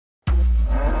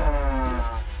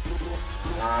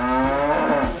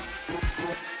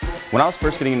When I was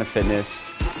first getting into fitness,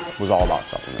 it was all about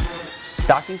supplements.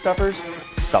 Stocking stuffers,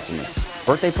 supplements.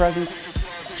 Birthday presents,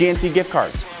 GNC gift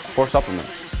cards for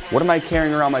supplements. What am I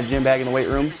carrying around my gym bag in the weight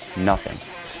room? Nothing.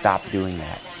 Stop doing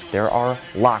that. There are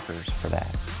lockers for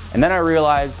that. And then I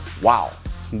realized, wow,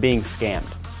 I'm being scammed.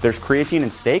 There's creatine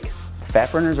in steak? Fat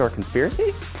burners are a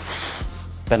conspiracy?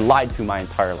 Been lied to my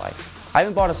entire life. I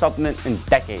haven't bought a supplement in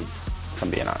decades, if I'm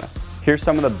being honest. Here's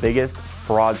some of the biggest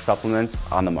fraud supplements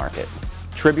on the market.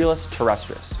 Tribulus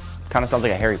terrestris. Kind of sounds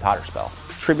like a Harry Potter spell.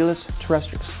 Tribulus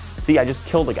terrestris. See, I just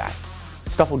killed a guy.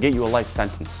 Stuff will get you a life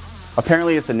sentence.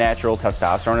 Apparently it's a natural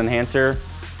testosterone enhancer,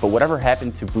 but whatever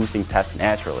happened to boosting tests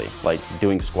naturally, like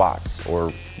doing squats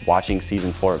or watching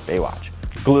season 4 of Baywatch?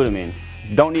 Glutamine.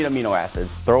 Don't need amino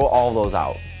acids. Throw all those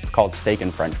out. It's called steak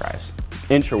and french fries.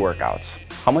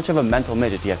 Intra-workouts. How much of a mental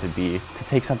midget do you have to be to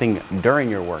take something during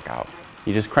your workout?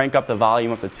 You just crank up the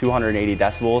volume up to 280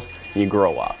 decibels and you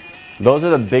grow up. Those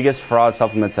are the biggest fraud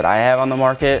supplements that I have on the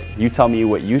market. You tell me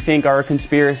what you think are a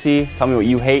conspiracy. Tell me what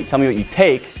you hate. Tell me what you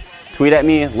take. Tweet at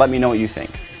me. Let me know what you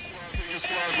think.